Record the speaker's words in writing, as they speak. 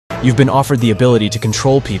You've been offered the ability to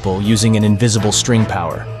control people using an invisible string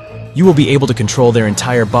power. You will be able to control their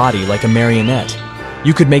entire body like a marionette.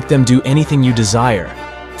 You could make them do anything you desire,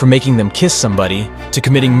 from making them kiss somebody to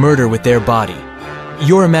committing murder with their body.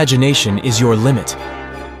 Your imagination is your limit.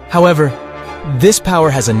 However, this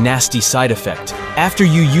power has a nasty side effect. After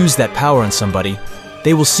you use that power on somebody,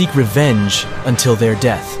 they will seek revenge until their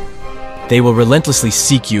death. They will relentlessly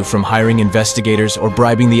seek you, from hiring investigators or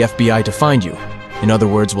bribing the FBI to find you. In other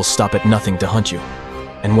words, will stop at nothing to hunt you.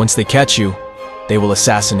 And once they catch you, they will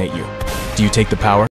assassinate you. Do you take the power?